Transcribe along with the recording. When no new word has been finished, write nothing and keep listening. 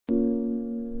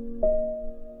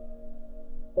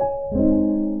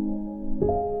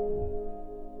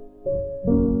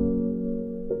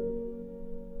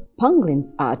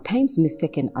Pangolins are at times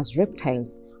mistaken as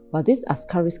reptiles, but these are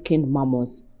scary-skinned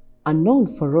mammals are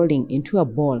known for rolling into a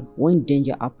ball when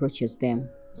danger approaches them.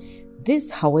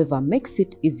 This, however, makes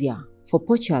it easier for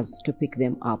poachers to pick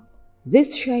them up.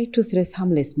 This shy, toothless,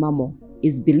 harmless mammal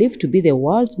is believed to be the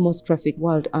world's most trafficked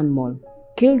wild animal,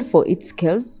 killed for its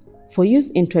scales, for use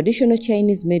in traditional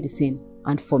Chinese medicine,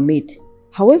 and for meat.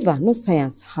 However, no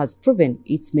science has proven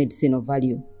its medicinal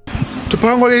value. To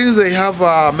pangolins, they have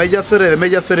a major threat. The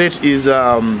major threat is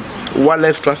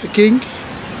wildlife trafficking.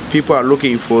 People are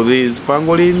looking for these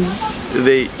pangolins.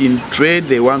 They in trade.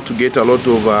 They want to get a lot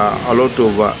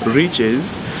of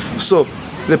riches. So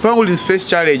the pangolins face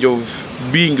challenge of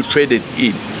being traded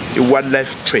in a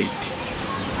wildlife trade.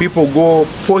 People go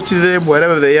poach them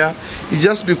wherever they are. It's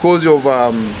just because of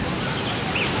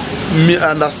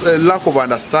lack of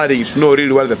understanding to know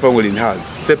really what the pangolin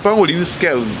has. The pangolin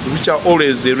scales, which are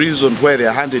always the reason why they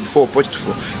are hunted for, poached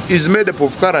for, is made up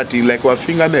of keratin, like our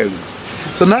fingernails.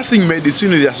 So nothing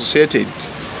medicinally associated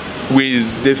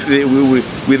with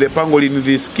the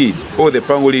pangolin's skin or the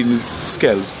pangolin's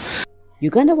scales.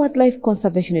 Uganda Wildlife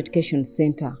Conservation Education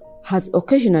Center has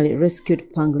occasionally rescued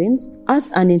pangolins as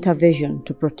an intervention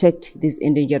to protect these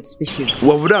endangered species. We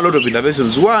have done a lot of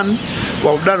interventions. One, we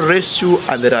have done rescue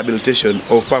and the rehabilitation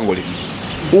of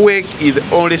pangolins. UWEC is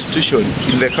the only institution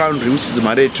in the country which is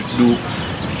mandated to do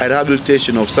a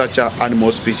rehabilitation of such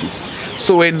animal species.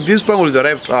 So when these pangolins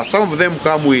arrive to us, some of them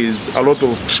come with a lot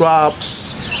of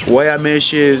traps, wire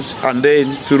meshes, and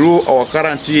then through our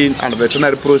quarantine and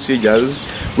veterinary procedures,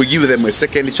 we give them a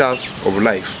second chance of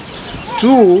life.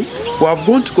 Two, we have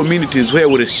gone to communities where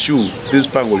we rescue these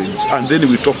pangolins and then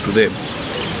we talk to them.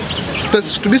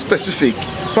 To be specific,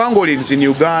 pangolins in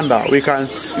Uganda, we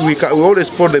always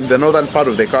spot them in the northern part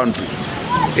of the country.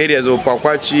 Areas of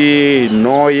Pakwachi,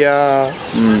 Noya,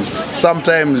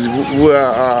 sometimes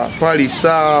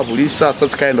Palisa, Bulisa,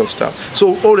 such kind of stuff.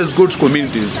 So always go to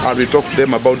communities and we talk to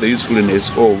them about the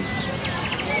usefulness of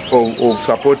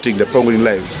supporting the pangolin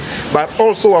lives. But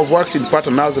also I've worked in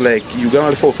partners like Uganda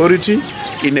Wildlife Authority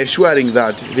in ensuring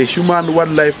that the human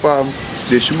wildlife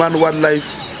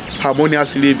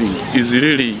harmonious living is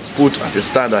really put at a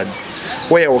standard,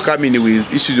 where we're coming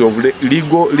with issues of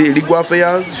legal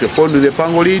affairs, if you're found with the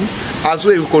pangolin, as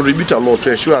well we contribute a lot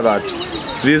to ensure that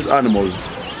these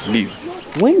animals live.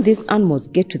 When these animals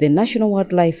get to the National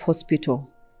Wildlife Hospital,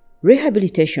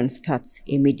 rehabilitation starts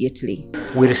immediately.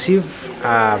 We receive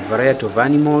a variety of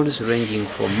animals ranging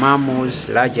from mammals,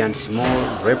 large and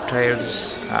small,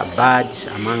 reptiles, birds,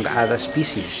 among other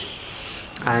species.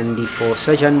 And for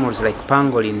such animals like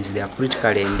pangolins, they are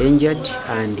critically endangered,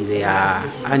 and they are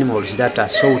animals that are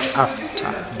sought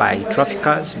after by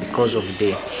traffickers because of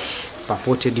the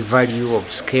purported value of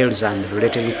scales and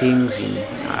related things in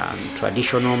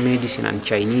traditional medicine and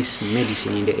Chinese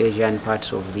medicine in the Asian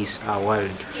parts of this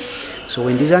world. So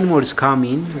when these animals come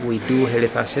in, we do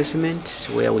health assessments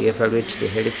where we evaluate the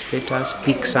health status,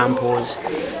 pick samples,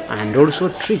 and also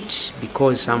treat,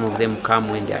 because some of them come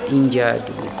when they are injured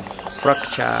with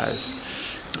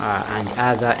fractures and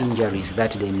other injuries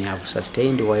that they may have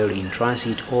sustained while in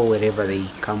transit or wherever they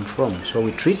come from. So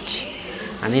we treat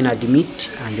and then admit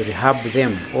and rehab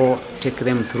them, or take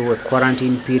them through a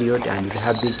quarantine period and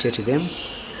rehabilitate them.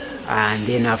 And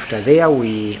then after there,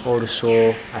 we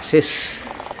also assess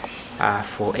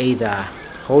for either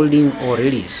holding or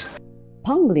release.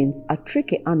 Pangolins are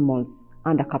tricky animals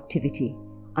under captivity,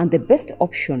 and the best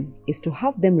option is to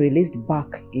have them released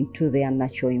back into their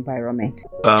natural environment.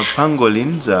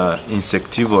 Pangolins are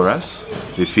insectivorous.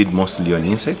 They feed mostly on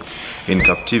insects. In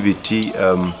captivity,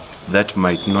 that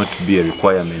might not be a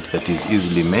requirement that is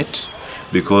easily met,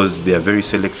 because they are very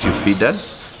selective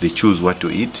feeders. They choose what to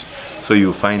eat. So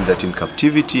you find that in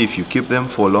captivity, if you keep them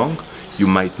for long, you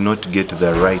might not get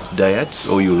the right diets,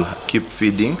 or you'll keep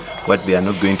feeding what they are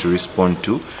not going to respond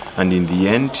to. And in the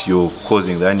end, you're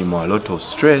causing the animal a lot of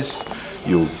stress,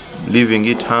 you're leaving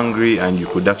it hungry, and you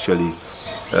could actually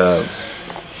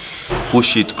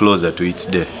push it closer to its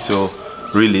death. So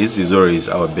release is always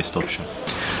our best option.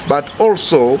 But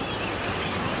also,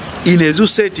 in a zoo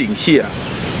setting here,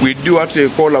 we do what we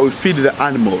call, we feed the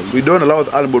animal. We don't allow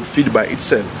the animal to feed by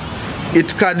itself.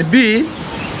 It can be,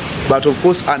 but of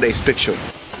course under inspection.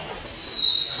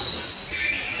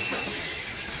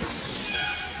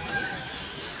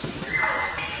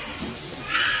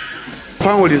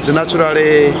 Pangolins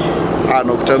naturally are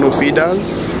nocturnal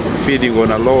feeders, feeding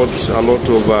on a lot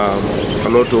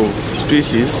of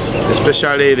species.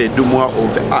 Especially they do more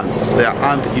of the ants. They are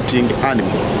ant-eating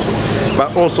animals,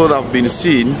 but also they have been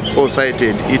seen or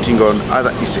sighted eating on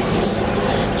other insects.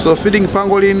 So feeding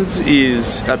pangolins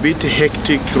is a bit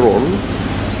hectic role,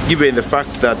 given the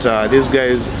fact that these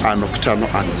guys are nocturnal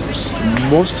animals,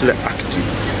 mostly active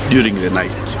during the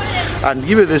night. And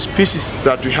given the species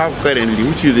that we have currently,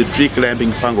 which is the tree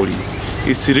climbing pangolin,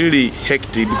 it's really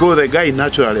hectic because the guy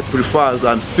naturally prefers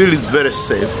and feels very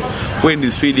safe when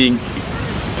he's feeding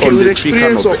on the tree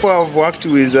canopy. So far I've worked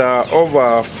with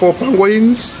over 4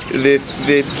 pangolins.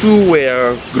 The 2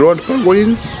 were ground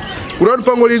pangolins. Ground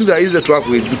pangolins are easy to work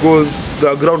with because they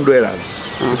are ground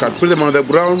dwellers. You can put them on the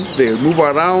ground, they move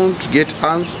around to get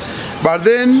ants. But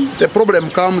then the problem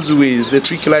comes with the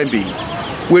tree climbing.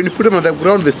 When you put them on the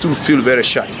ground, they still feel very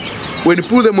shy. When you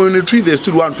put them on a tree, they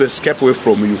still want to escape away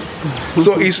from you.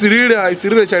 So it's really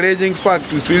a challenging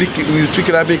fact with tree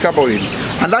climbing pangolins.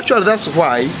 And actually that's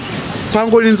why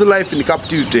pangolins' life in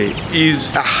captivity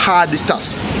is a hard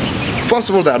task. First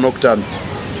of all, they are nocturnal.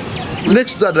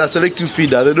 Next to that, they're selective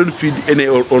feeder. They don't feed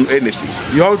on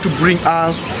anything. You have to bring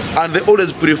ants, and they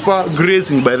always prefer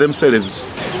grazing by themselves.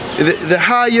 The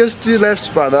highest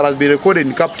lifespan that has been recorded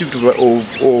in captivity of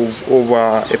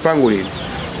a pangolin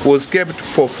was kept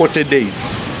for 40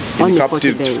 days. Only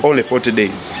 40 days? Only 40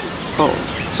 days.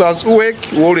 Oh. So as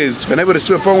UWEC, we always, whenever we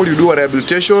receive a pangolin, we do a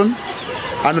rehabilitation,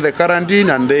 under the quarantine,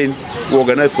 and then we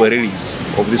organize for a release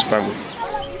of this pangolin.